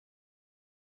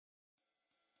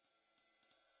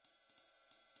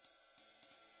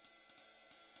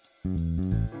Hi,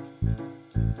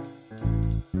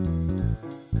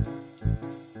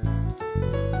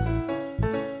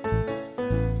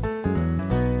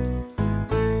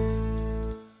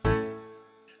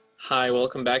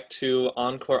 welcome back to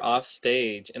Encore Off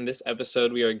Stage. In this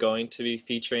episode, we are going to be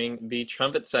featuring the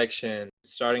trumpet section.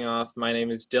 Starting off, my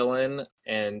name is Dylan,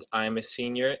 and I'm a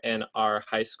senior in our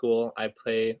high school. I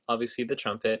play, obviously, the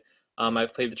trumpet.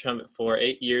 I've played the trumpet for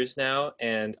 8 years now,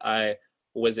 and I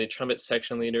was a trumpet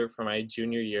section leader for my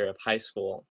junior year of high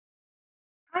school.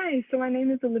 Hi, so my name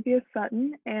is Olivia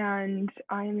Sutton, and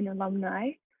I am an alumni.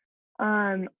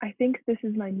 I think this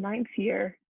is my ninth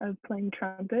year of playing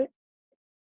trumpet.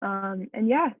 And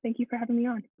yeah, thank you for having me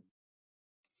on.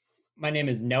 My name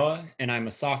is Noah, and I'm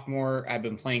a sophomore. I've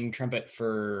been playing trumpet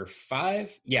for I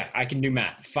can do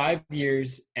math, 5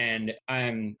 years, and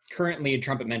I'm currently a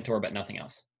trumpet mentor, but nothing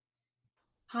else.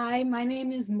 Hi, my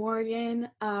name is Morgan.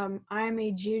 I'm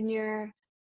a junior.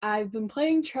 I've been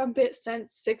playing trumpet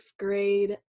since sixth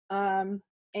grade, and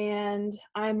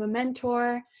I'm a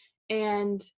mentor.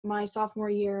 And my sophomore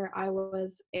year, I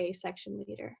was a section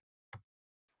leader.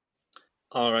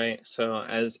 All right, so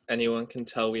as anyone can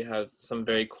tell, we have some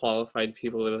very qualified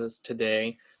people with us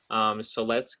today. So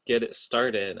let's get it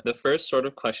started. The first sort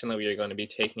of question that we are going to be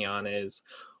taking on is,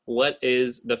 what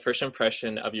is the first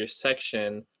impression of your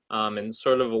section, and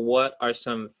sort of what are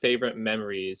some favorite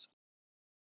memories?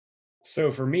 So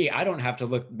for me, I don't have to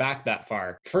look back that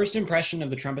far. First impression of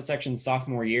the trumpet section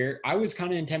sophomore year, I was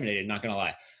kind of intimidated, not gonna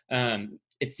lie.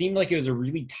 It seemed like it was a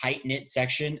really tight knit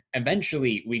section.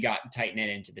 Eventually, we got tight knit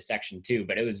into the section too,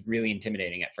 but it was really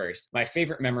intimidating at first. My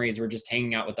favorite memories were just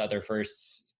hanging out with the other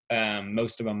firsts.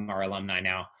 Most of them are alumni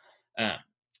now, um,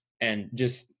 and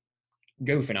just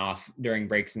goofing off during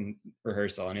breaks and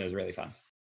rehearsal, and it was really fun.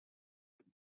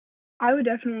 I would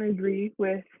definitely agree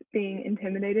with being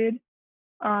intimidated.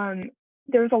 Um,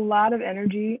 there was a lot of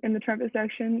energy in the trumpet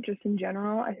section, just in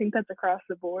general. I think that's across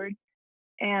the board,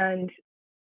 and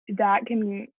that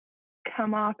can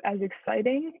come off as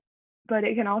exciting, but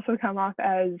it can also come off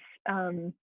as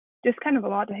just kind of a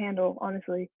lot to handle,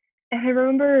 honestly. And I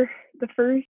remember the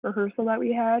first rehearsal that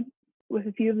we had with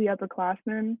a few of the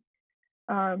upperclassmen.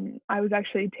 I was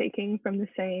actually taking from the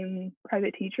same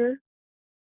private teacher.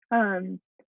 Um,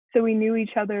 so we knew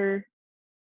each other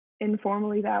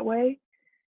informally that way.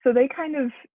 So they kind of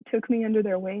took me under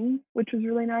their wing, which was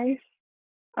really nice.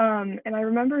 And I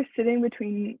remember sitting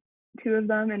between two of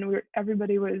them, and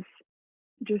everybody was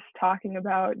just talking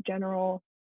about general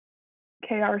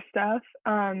KR stuff.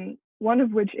 One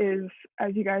of which is,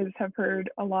 as you guys have heard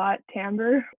a lot,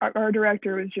 timbre. Our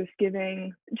director was just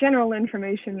giving general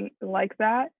information like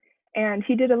that. And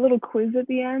he did a little quiz at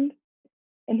the end.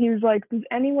 And he was like, does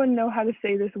anyone know how to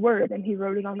say this word? And he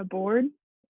wrote it on the board.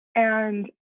 And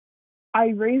I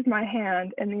raised my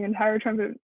hand, and the entire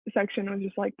trumpet section was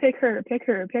just like, pick her, pick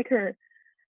her, pick her.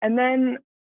 And then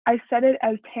I said it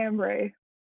as timbre.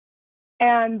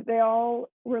 And they all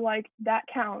were like, that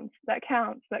counts, that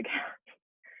counts, that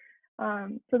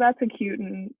counts. So that's a cute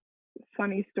and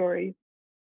funny story.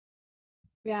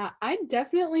 Yeah, I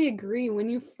definitely agree. When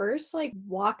you first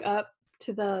walk up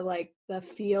to the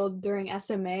field during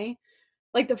SMA,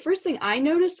 like the first thing I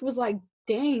noticed was like,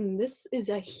 dang, this is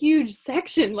a huge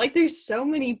section. Like there's so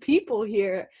many people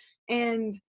here.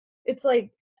 And it's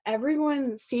like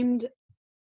everyone seemed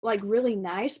like really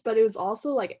nice, but it was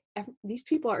also like these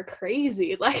people are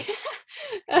crazy. Like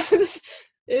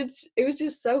it was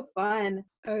just so fun.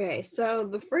 Okay, so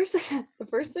the first the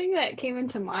first thing that came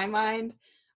into my mind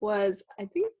was, I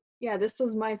think, yeah, this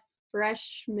was my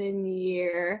freshman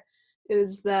year,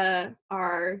 is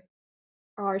our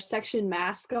section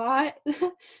mascot,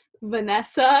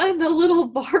 Vanessa, the little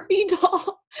Barbie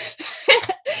doll.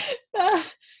 Uh,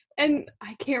 and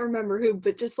I can't remember who,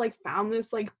 but just like found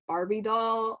this like Barbie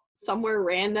doll somewhere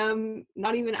random,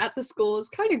 not even at the school. It's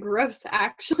kind of gross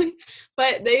actually,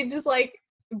 but they just like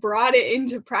brought it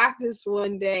into practice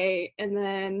one day, and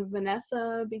then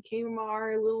Vanessa became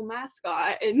our little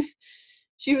mascot. And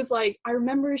she was like, I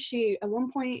remember she at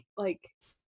one point like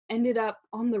ended up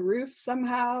on the roof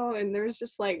somehow, and there's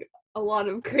just like a lot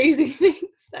of crazy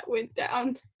things that went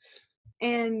down.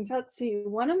 And let's see,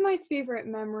 one of my favorite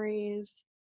memories,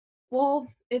 well,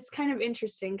 it's kind of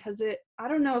interesting because I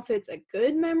don't know if it's a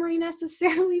good memory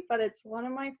necessarily, but it's one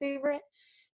of my favorite.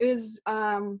 It was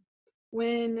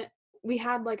when we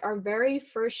had like our very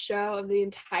first show of the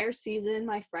entire season,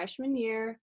 my freshman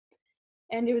year,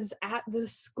 and it was at the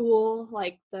school,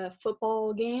 like the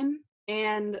football game.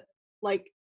 And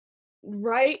like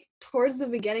right towards the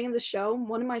beginning of the show,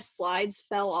 one of my slides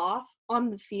fell off on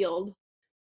the field.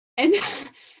 and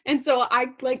and so I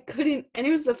like couldn't, and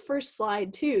it was the first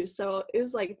slide too, so it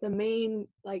was like the main,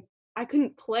 like I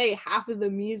couldn't play half of the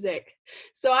music,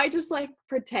 so I just like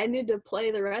pretended to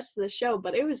play the rest of the show,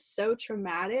 but it was so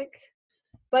traumatic.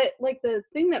 But like the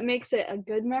thing that makes it a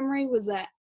good memory was that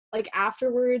like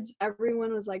afterwards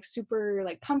everyone was like super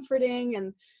like comforting,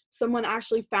 and someone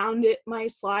actually found it, my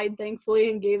slide, thankfully,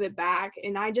 and gave it back,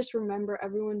 and I just remember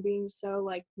everyone being so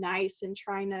like nice and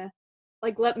trying to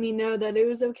like let me know that it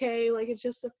was okay, like it's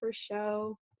just the first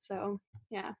show. So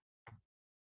yeah.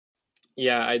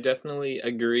 Yeah, I definitely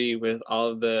agree with all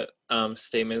of the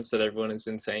statements that everyone has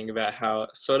been saying about how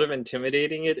sort of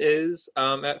intimidating it is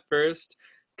at first,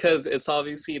 because it's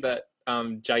obviously that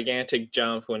gigantic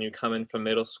jump when you come in from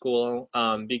middle school,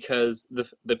 because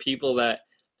the people that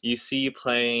you see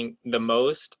playing the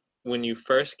most when you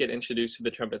first get introduced to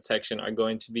the trumpet section are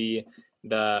going to be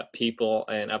the people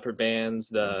in upper bands,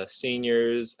 the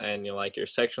seniors, and like your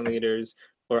section leaders,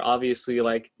 or obviously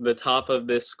like the top of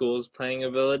this school's playing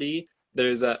ability.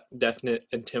 There's a definite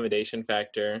intimidation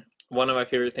factor. One of my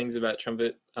favorite things about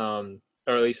trumpet, or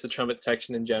at least the trumpet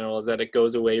section in general, is that it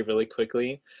goes away really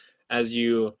quickly as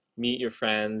you meet your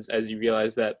friends, as you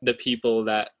realize that the people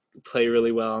that play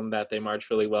really well and that they march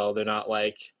really well, they're not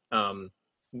like,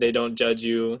 they don't judge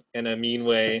you in a mean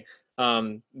way.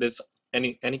 This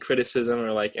any criticism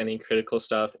or like any critical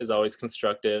stuff is always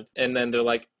constructive, and then they're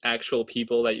like actual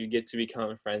people that you get to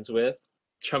become friends with.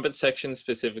 Trumpet section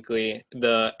specifically,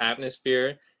 the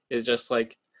atmosphere is just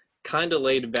like kind of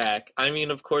laid back. I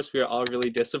mean, of course, we are all really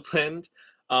disciplined,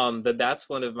 but that's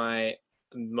one of my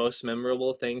most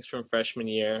memorable things from freshman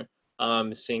year.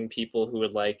 Seeing people who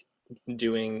would like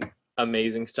doing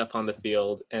amazing stuff on the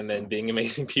field and then being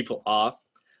amazing people off.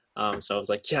 So I was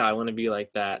like, yeah, I want to be like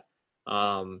that.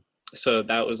 So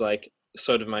that was like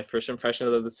sort of my first impression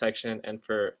of the section. And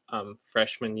for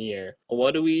freshman year,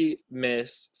 what do we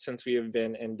miss since we have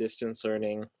been in distance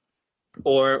learning?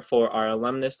 Or for our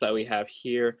alumnus that we have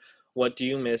here, what do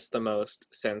you miss the most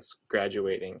since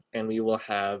graduating? And we will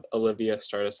have Olivia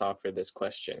start us off for this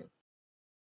question.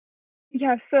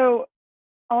 Yeah, so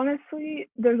honestly,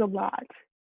 there's a lot.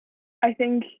 I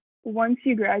think once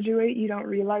you graduate, you don't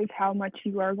realize how much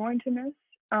you are going to miss,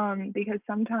 because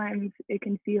sometimes it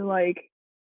can feel like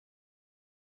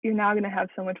you're now going to have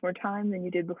so much more time than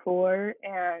you did before,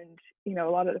 and a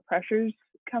lot of the pressures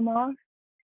come off.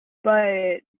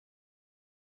 But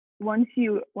once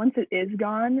it is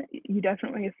gone, you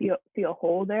definitely feel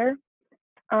whole there.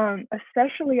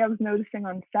 Especially I was noticing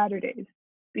on Saturdays,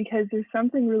 because there's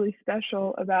something really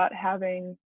special about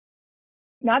having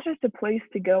not just a place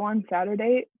to go on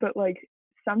Saturday, but like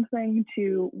something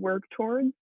to work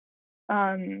towards.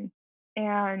 And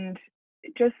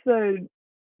just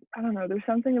I don't know, there's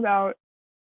something about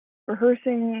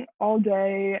rehearsing all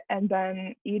day and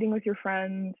then eating with your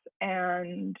friends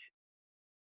and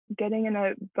getting in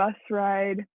a bus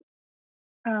ride,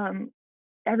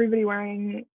 everybody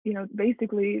wearing,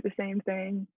 basically the same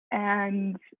thing.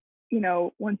 And,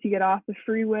 once you get off the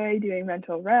freeway, doing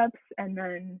mental reps and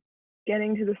then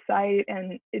getting to the site.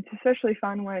 And it's especially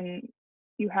fun when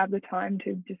you have the time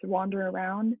to just wander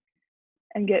around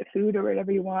and get food or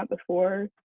whatever you want before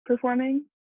performing.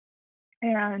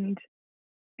 And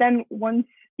then once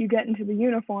you get into the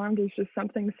uniform, there's just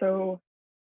something so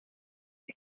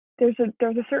there's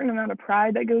a certain amount of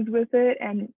pride that goes with it,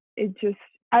 and it just,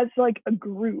 as like a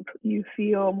group, you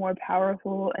feel more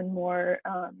powerful and more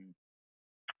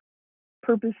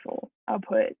purposeful. I'll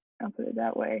put it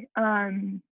that way.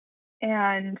 And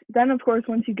then of course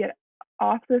once you get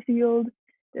off the field,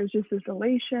 there's just this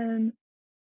elation,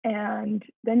 and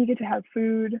then you get to have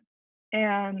food,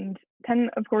 and then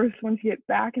of course once you get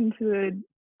back into the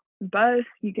bus,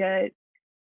 you get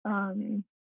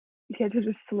to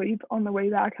just sleep on the way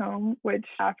back home, which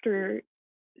after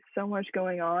so much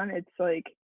going on, it's like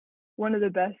one of the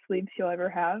best sleeps you'll ever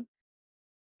have.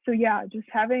 So yeah, just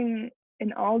having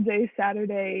an all-day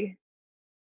Saturday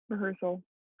rehearsal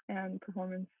and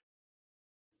performance.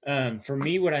 For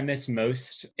me, what I miss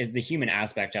most is the human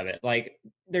aspect of it. Like,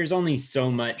 there's only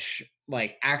so much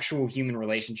like actual human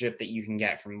relationship that you can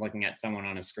get from looking at someone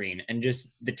on a screen, and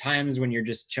just the times when you're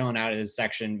just chilling out at a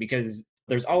section, because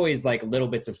there's always like little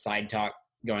bits of side talk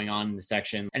going on in the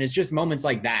section, and it's just moments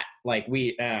like that. Like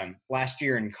we last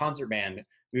year in concert band,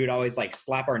 we would always like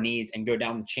slap our knees and go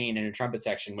down the chain in a trumpet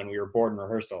section when we were bored in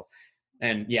rehearsal.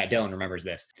 And yeah, Dylan remembers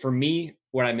this. For me,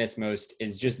 what I miss most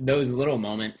is just those little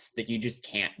moments that you just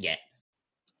can't get.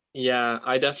 Yeah,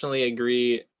 I definitely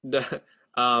agree.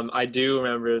 I do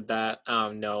remember that,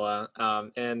 Noah.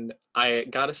 And I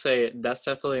gotta say, that's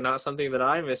definitely not something that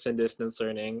I miss in distance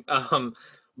learning.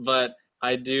 But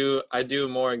I do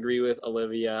more agree with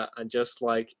Olivia. I just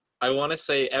like I want to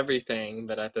say everything,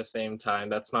 but at the same time,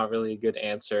 that's not really a good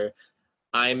answer.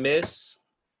 I miss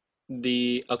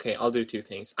okay, I'll do two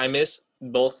things. I miss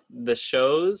both the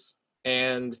shows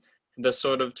and the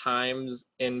sort of times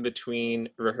in between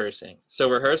rehearsing. So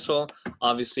rehearsal,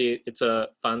 obviously, it's a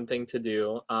fun thing to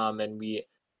do, and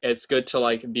it's good to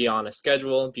like be on a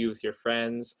schedule, be with your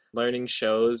friends. Learning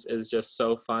shows is just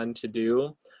so fun to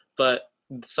do, but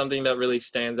something that really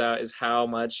stands out is how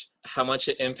much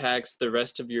it impacts the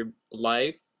rest of your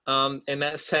life, in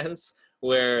that sense,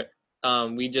 where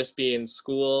we just be in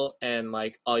school and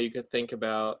like all you could think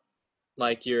about,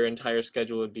 like your entire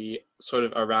schedule would be sort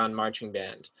of around marching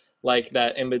band, like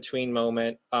that in between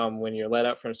moment, when you're let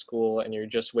out from school and you're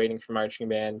just waiting for marching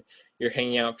band. You're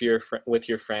hanging out with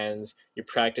your friends, you're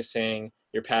practicing,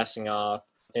 you're passing off,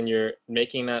 and you're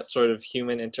making that sort of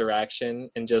human interaction,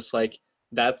 and just like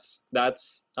that's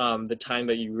the time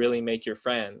that you really make your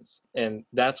friends. And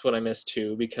that's what I miss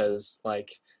too, because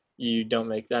like you don't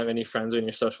make that many friends when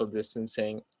you're social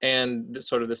distancing. And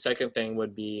sort of the second thing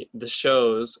would be the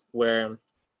shows, where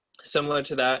similar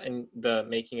to that and the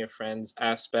making your friends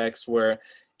aspects, where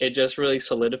it just really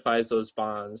solidifies those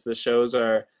bonds. The shows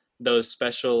are those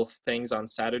special things on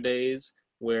Saturdays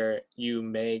where you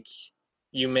make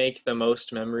the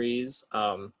most memories,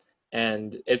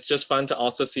 and it's just fun to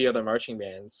also see other marching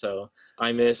bands. So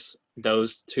I miss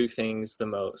those two things the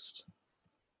most.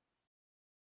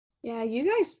 Yeah, you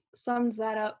guys summed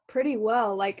that up pretty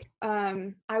well. Like,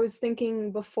 I was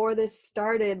thinking before this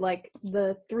started, like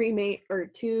the three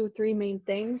main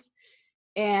things,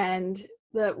 and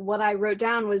what I wrote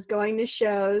down was going to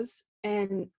shows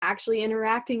and actually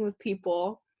interacting with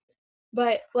people.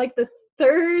 But like the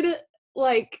third,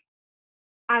 like,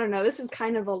 I don't know, this is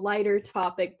kind of a lighter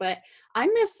topic, but I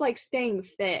miss like staying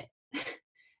fit.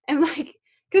 And like,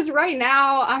 because right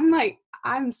now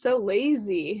I'm so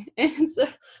lazy. And so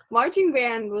marching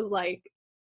band was like,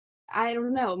 I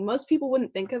don't know, most people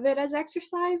wouldn't think of it as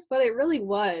exercise, but it really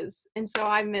was. And so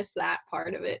I miss that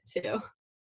part of it too.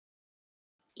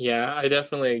 Yeah, I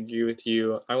definitely agree with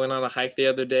you. I went on a hike the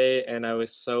other day and I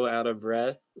was so out of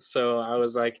breath. So I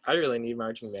was like, I really need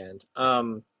marching band.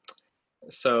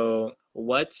 So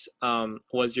what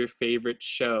was your favorite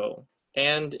show?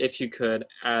 And if you could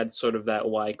add sort of that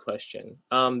why question.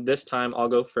 This time I'll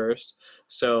go first.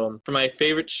 So for my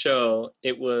favorite show,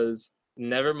 it was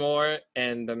Nevermore,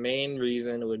 and the main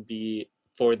reason would be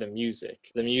for the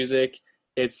music. The music,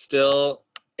 it's still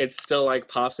like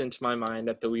pops into my mind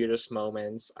at the weirdest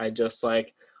moments. I just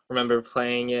like remember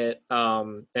playing it,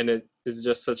 and it is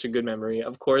just such a good memory.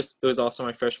 Of course, it was also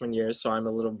my freshman year, so I'm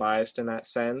a little biased in that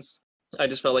sense. I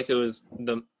just felt like it was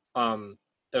um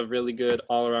a really good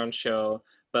all around show,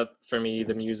 but for me,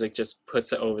 the music just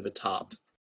puts it over the top.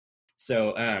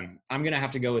 So I'm gonna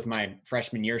have to go with my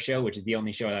freshman year show, which is the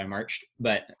only show that I marched.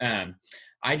 But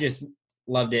I just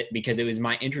loved it because it was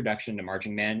my introduction to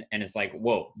marching band, and it's like,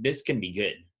 whoa, this can be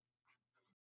good.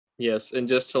 Yes, and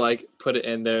just to like put it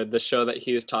in there, the show that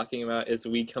he was talking about is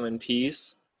We Come in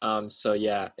Peace. So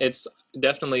yeah, it's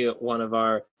definitely one of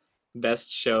our best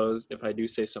shows, if I do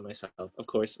say so myself. Of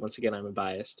course, once again, I'm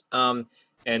biased.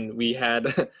 And we had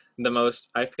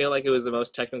I feel like it was the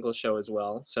most technical show as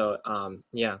well. So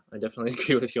yeah, I definitely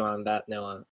agree with you on that,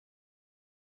 Noah.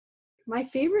 My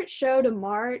favorite show to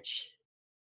march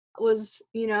was,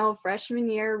 freshman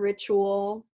year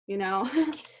ritual,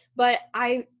 but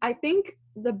I think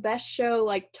the best show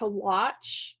like to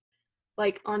watch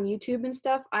like on YouTube and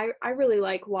stuff, I really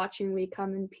like watching We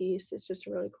Come in Peace. It's just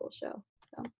a really cool show.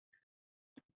 So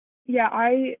Yeah,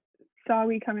 I saw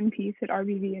We Come in Peace at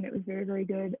RBV and it was very, very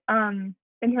good.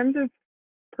 In terms of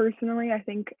personally, I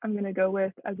think I'm gonna go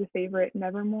with as a favorite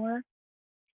Nevermore.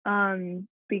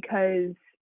 Because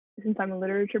since I'm a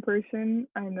literature person,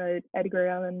 I'm a Edgar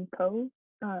Allan Poe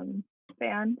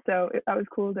fan, so that was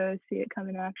cool to see it come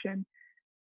in action.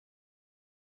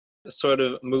 Sort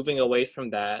of moving away from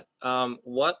that,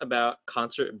 what about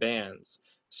concert bands?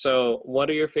 So, what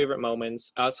are your favorite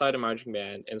moments outside of marching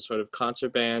band and sort of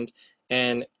concert band?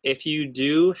 And if you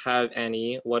do have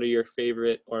any, what are your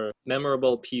favorite or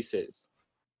memorable pieces?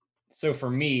 So for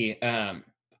me, I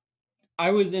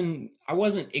wasn't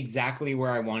exactly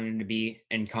where I wanted to be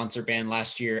in concert band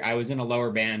last year. I was in a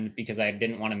lower band because I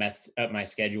didn't want to mess up my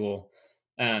schedule.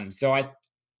 So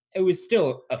it was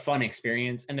still a fun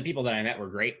experience and the people that I met were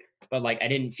great, but like I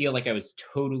didn't feel like I was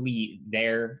totally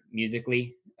there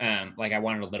musically. Like I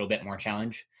wanted a little bit more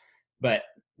challenge. But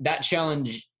that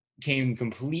challenge came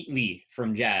completely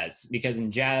from jazz because in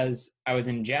jazz, I was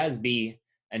in jazz B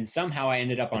and somehow I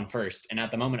ended up on first. And at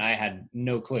the moment I had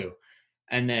no clue.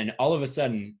 And then all of a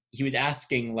sudden he was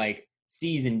asking like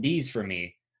C's and D's for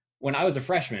me when I was a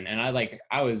freshman, and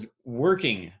I was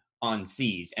working on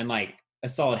C's, and like a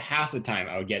solid half the time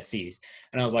I would get C's.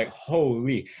 And I was like,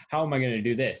 holy, how am I going to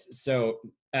do this? So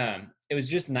it was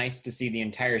just nice to see the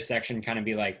entire section kind of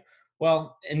be like,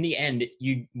 well, in the end,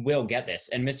 you will get this.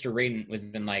 And Mr. Radin was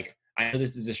been like, I know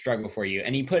this is a struggle for you.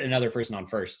 And he put another person on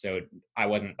first. So I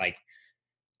wasn't like,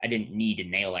 I didn't need to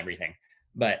nail everything.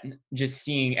 But just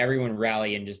seeing everyone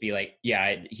rally and just be like,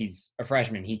 yeah, he's a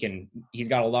freshman. He's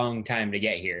got a long time to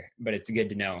get here, but it's good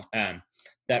to know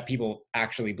that people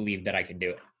actually believe that I could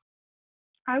do it.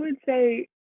 I would say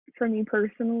for me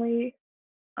personally,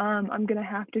 I'm going to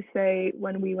have to say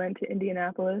when we went to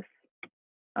Indianapolis,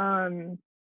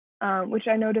 which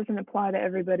I know doesn't apply to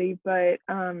everybody, but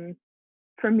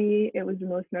for me, it was the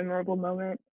most memorable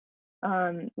moment.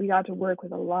 We got to work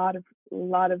with a lot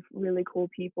of really cool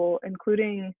people,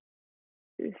 including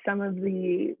some of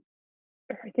I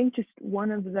think just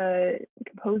one of the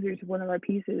composers of one of our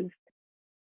pieces.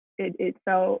 It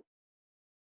felt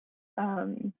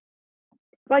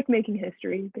like making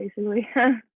history, basically.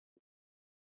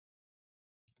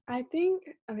 I think,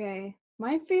 okay,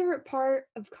 my favorite part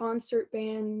of concert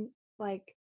band,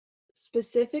 like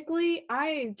specifically,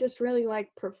 I just really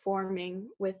like performing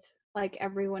with like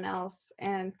everyone else.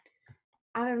 And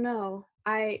I don't know,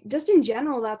 I just in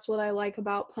general, that's what I like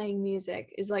about playing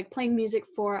music, is like playing music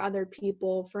for other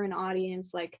people, for an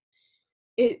audience. Like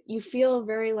you feel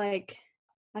very like,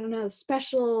 I don't know,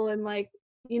 special, and like,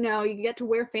 you get to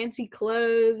wear fancy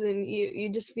clothes, and you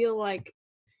just feel like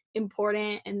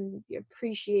important and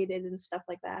appreciated and stuff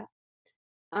like that.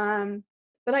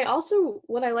 But I also,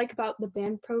 what I like about the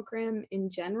band program in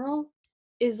general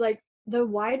is like the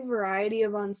wide variety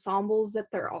of ensembles that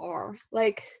there are.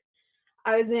 Like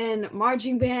I was in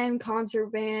marching band, concert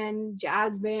band,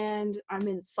 jazz band, I'm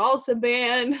in salsa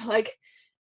band, like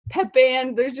pep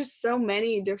band. There's just so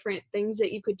many different things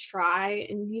that you could try,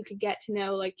 and you could get to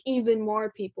know like even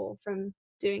more people from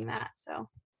doing that. So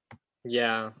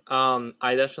Yeah,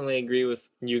 I definitely agree with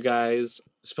you guys,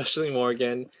 especially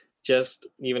Morgan. Just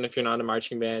even if you're not a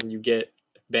marching band, you get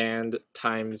band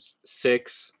times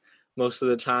 6 most of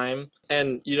the time,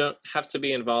 and you don't have to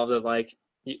be involved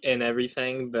in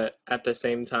everything, but at the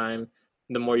same time,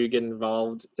 the more you get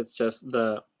involved, it's just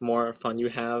the more fun you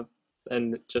have,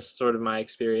 and just sort of my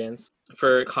experience.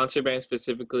 For concert band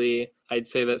specifically, I'd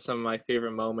say that some of my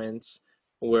favorite moments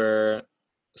were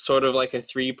sort of like a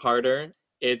three-parter.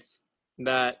 It's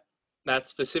that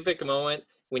specific moment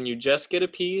when you just get a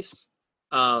piece,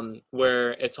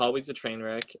 where it's always a train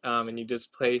wreck, and you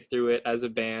just play through it as a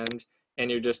band, and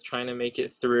you're just trying to make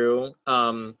it through.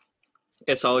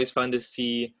 It's always fun to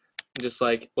see just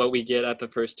like what we get at the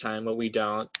first time, what we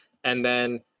don't. And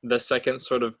then the second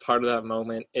sort of part of that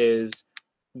moment is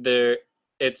there,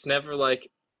 it's never like,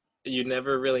 you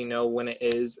never really know when it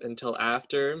is until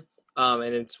after. And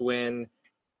it's when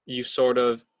you sort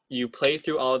of, you play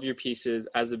through all of your pieces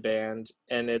as a band,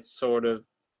 and it's sort of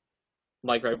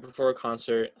like right before a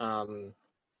concert,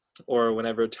 or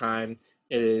whenever time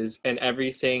it is, and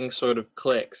everything sort of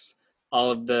clicks. All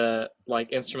of the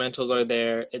like instrumentals are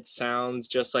there, it sounds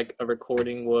just like a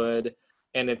recording would,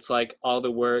 and it's like all the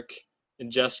work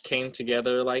just came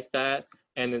together like that.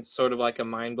 And it's sort of like a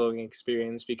mind-blowing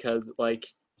experience, because like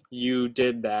you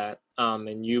did that,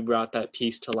 and you brought that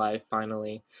piece to life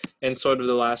finally. And sort of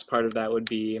the last part of that would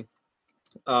be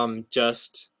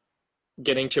just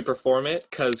getting to perform it,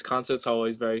 because concerts are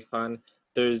always very fun.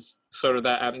 There's sort of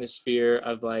that atmosphere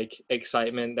of like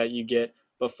excitement that you get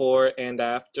before and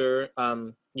after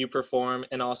you perform,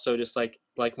 and also just like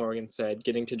Morgan said,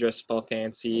 getting to dress up all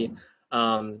fancy,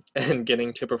 and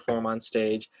getting to perform on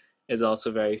stage is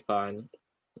also very fun.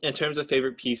 In terms of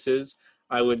favorite pieces,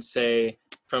 I would say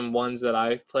from ones that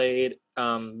I've played,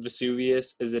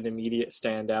 Vesuvius is an immediate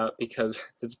standout, because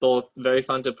it's both very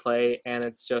fun to play, and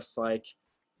it's just like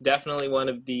definitely one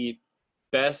of the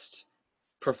best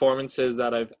performances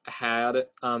that I've had,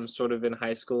 sort of in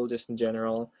high school, just in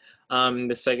general.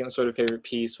 The second sort of favorite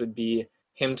piece would be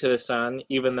Hymn to the Sun,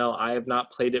 even though I have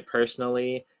not played it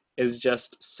personally, is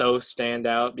just so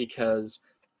standout, because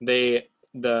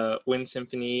the Wind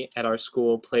Symphony at our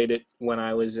school played it when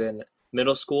I was in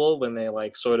middle school, when they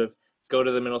like sort of go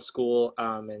to the middle school,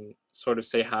 and sort of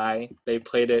say hi. They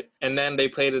played it, and then they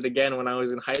played it again when I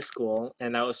was in high school,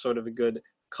 and that was sort of a good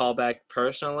callback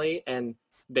personally. And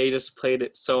they just played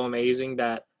it so amazing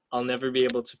that I'll never be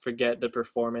able to forget the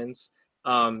performance.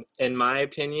 In my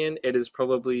opinion, it is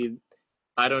probably,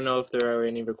 I don't know if there are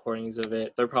any recordings of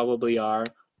it. There probably are,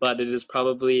 but it is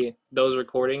probably, those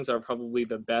recordings are probably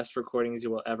the best recordings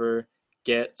you will ever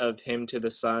get of Hymn to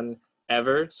the Sun.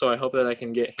 ever. So I hope that I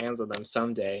can get hands on them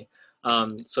someday.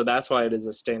 So that's why it is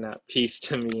a stand-up piece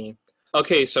to me.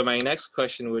 Okay, so my next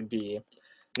question would be,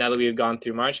 now that we've gone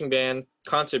through marching band,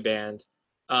 concert band,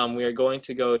 we are going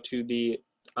to go to the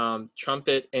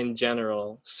trumpet in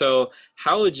general. So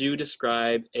how would you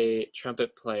describe a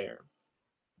trumpet player?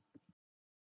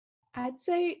 I'd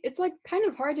say it's like kind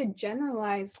of hard to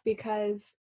generalize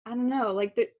because I don't know,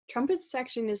 like the trumpet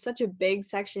section is such a big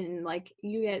section, like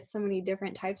you get so many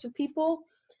different types of people.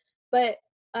 But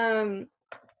um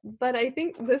but I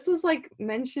think this was like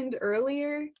mentioned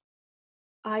earlier.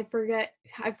 I forget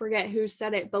who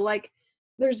said it, but like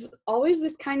there's always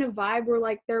this kind of vibe where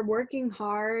like they're working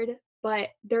hard, but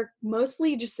they're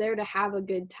mostly just there to have a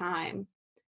good time.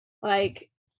 Like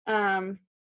um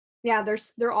yeah,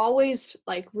 they're always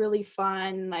like really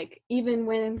fun, like even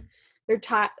when they're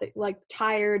like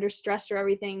tired or stressed or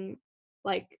everything,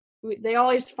 like they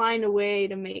always find a way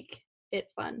to make it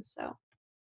fun. So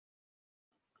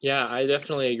Yeah, I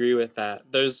definitely agree with that.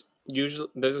 There's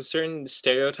a certain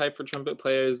stereotype for trumpet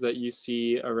players that you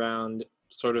see around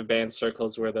sort of band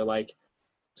circles where they're like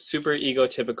super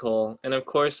egotypical. And of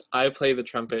course, I play the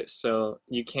trumpet, so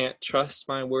you can't trust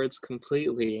my words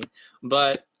completely.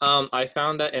 But I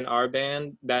found that in our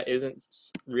band, that isn't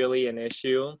really an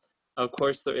issue. Of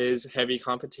course, there is heavy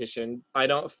competition. I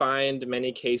don't find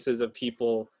many cases of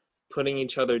people putting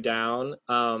each other down.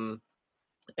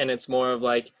 And it's more of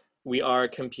like we are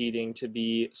competing to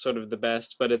be sort of the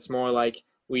best, but it's more like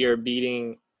we are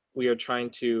trying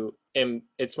to, and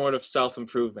it's more of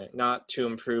self-improvement, not to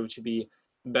improve to be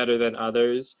better than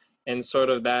others. And sort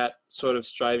of that sort of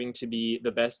striving to be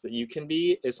the best that you can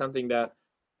be is something that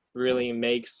really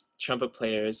makes trumpet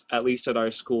players, at least at our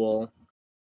school.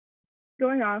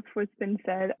 Going off what's been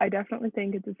said, I definitely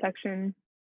think it's a section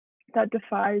that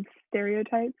defies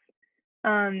stereotypes.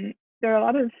 There are a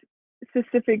lot of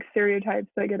specific stereotypes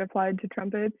that get applied to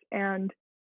trumpets, and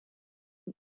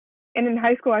in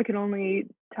high school I could only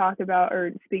talk about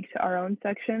or speak to our own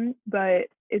section, but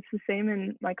it's the same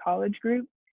in my college group.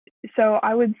 So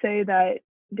I would say that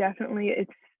definitely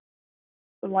it's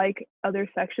like other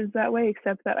sections that way,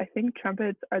 except that I think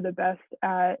trumpets are the best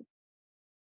at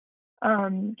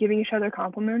giving each other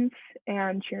compliments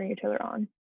and cheering each other on.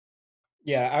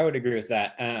 Yeah, I would agree with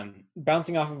that.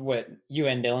 Bouncing off of what you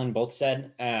and Dylan both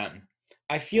said,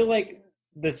 I feel like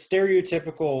the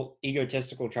stereotypical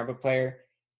egotistical trumpet player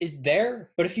is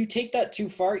there, but if you take that too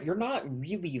far, you're not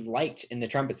really liked in the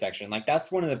trumpet section. Like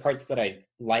that's one of the parts that I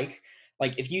like.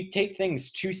 Like if you take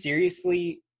things too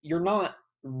seriously, you're not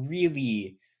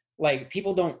really like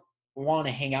people don't want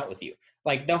to hang out with you.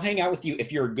 Like they'll hang out with you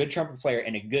if you're a good trumpet player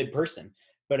and a good person.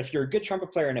 But if you're a good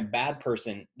trumpet player and a bad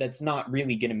person, that's not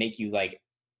really going to make you like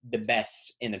the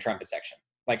best in the trumpet section.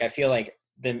 Like I feel like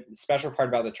the special part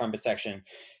about the trumpet section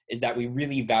is that we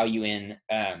really value in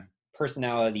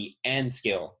personality and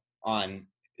skill on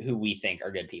who we think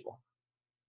are good people.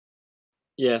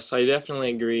 Yes, I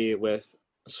definitely agree with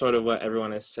sort of what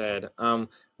everyone has said.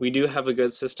 We do have a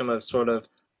good system of sort of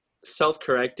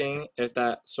self-correcting, if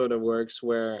that sort of works,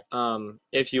 where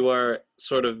if you are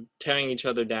sort of tearing each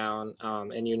other down,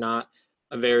 and you're not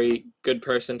a very good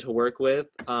person to work with,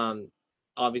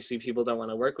 obviously people don't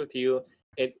want to work with you.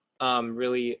 It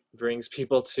really brings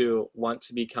people to want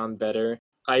to become better.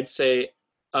 I'd say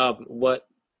what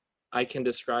I can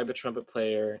describe a trumpet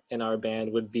player in our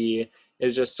band would be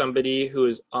is just somebody who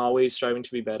is always striving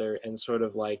to be better and sort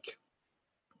of like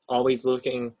always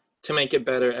looking to make it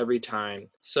better every time.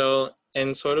 So,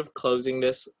 in sort of closing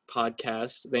this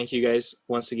podcast, thank you guys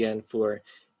once again for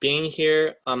being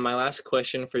here. My last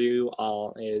question for you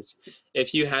all is,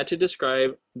 if you had to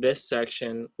describe this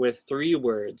section with 3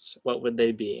 words, what would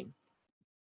they be?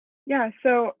 Yeah,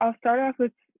 so I'll start off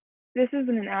with, this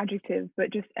isn't an adjective,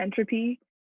 but just entropy.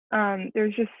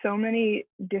 There's just so many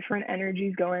different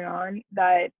energies going on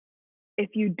that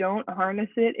if you don't harness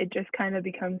it, it just kind of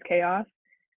becomes chaos,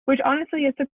 which honestly,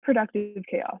 it's a productive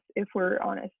chaos, if we're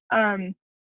honest.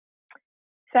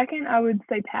 Second, I would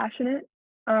say passionate.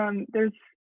 There's,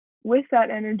 with that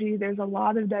energy, there's a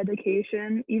lot of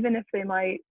dedication, even if they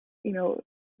might, you know,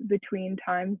 between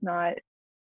times not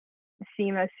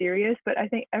seem as serious, but I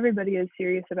think everybody is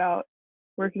serious about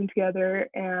working together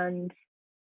and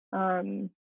um,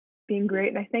 being great.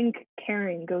 And I think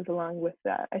caring goes along with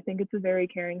that. I think it's a very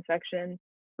caring section,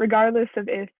 regardless of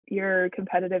if you're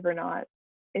competitive or not.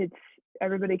 It's,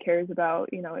 everybody cares about,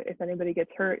 you know, if anybody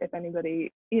gets hurt, if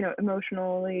anybody, you know,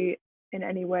 emotionally in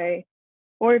any way,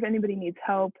 or if anybody needs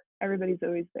help, everybody's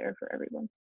always there for everyone.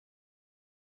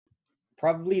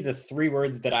 Probably the 3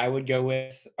 words that I would go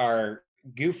with are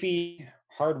goofy,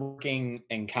 hardworking,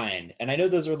 and kind. And I know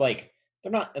those are like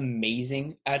they're not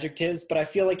amazing adjectives, but I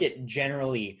feel like it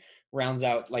generally rounds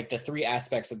out like the three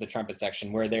aspects of the trumpet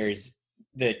section, where there's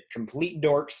the complete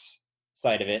dorks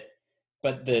side of it,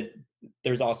 but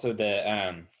there's also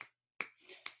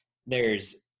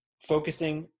there's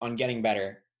focusing on getting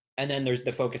better, and then there's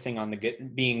the focusing on the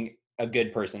good, being a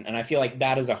good person. And I feel like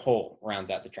that as a whole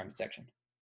rounds out the trumpet section.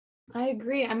 I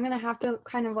agree. I'm gonna have to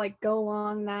kind of like go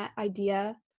along that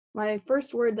idea. My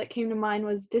first word that came to mind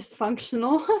was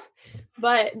dysfunctional,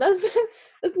 but that's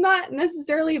not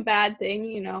necessarily a bad thing,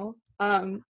 you know.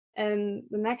 And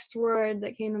the next word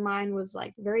that came to mind was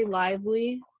like very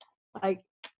lively, like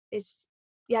it's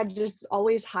yeah, just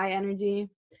always high energy.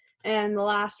 And the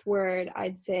last word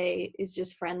I'd say is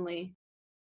just friendly.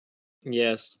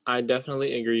 Yes, I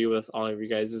definitely agree with all of you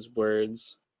guys'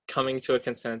 words. Coming to a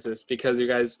consensus because you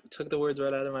guys took the words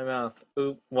right out of my mouth.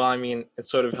 Oop. Well, I mean, it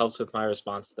sort of helps with my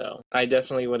response though. I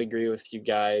definitely would agree with you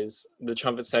guys. The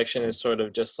trumpet section is sort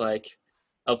of just like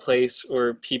a place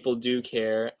where people do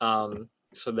care.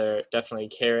 So they're definitely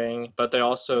caring, but they're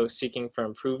also seeking for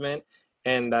improvement.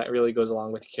 And that really goes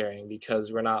along with caring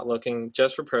because we're not looking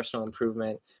just for personal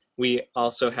improvement. We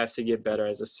also have to get better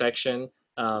as a section.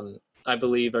 I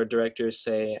believe our directors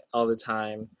say all the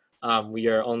time, we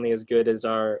are only as good as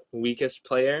our weakest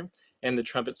player, and the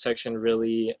trumpet section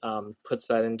really puts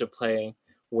that into play,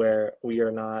 where we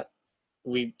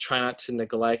try not to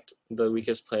neglect the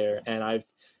weakest player, and I've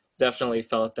definitely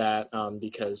felt that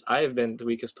because I have been the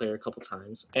weakest player a couple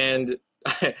times. And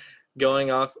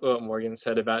going off what Morgan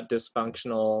said about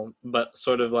dysfunctional, but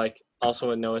sort of like also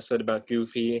what Noah said about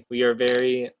goofy, we are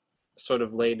very sort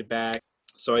of laid back.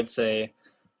 So I'd say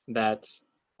that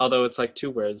although it's like two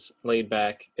words, laid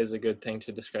back is a good thing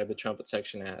to describe the trumpet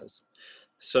section as.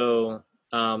 So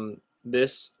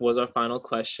this was our final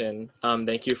question.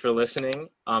 Thank you for listening.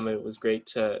 It was great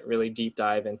to really deep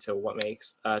dive into what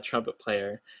makes a trumpet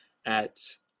player at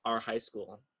our high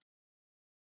school.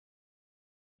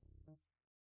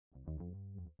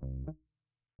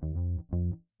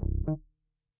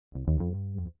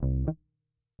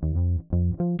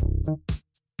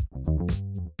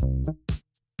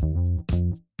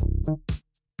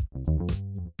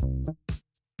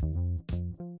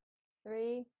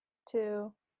 Three,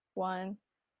 two, one.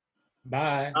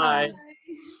 Bye. Bye.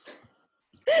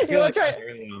 I You feel want like to I try? was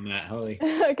early on that. Holy.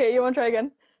 Okay, you want to try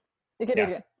again? You can do it Yeah.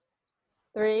 again.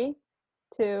 3,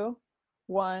 2,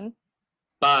 1.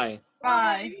 Bye.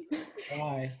 Bye.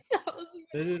 Bye. That was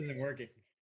This isn't working.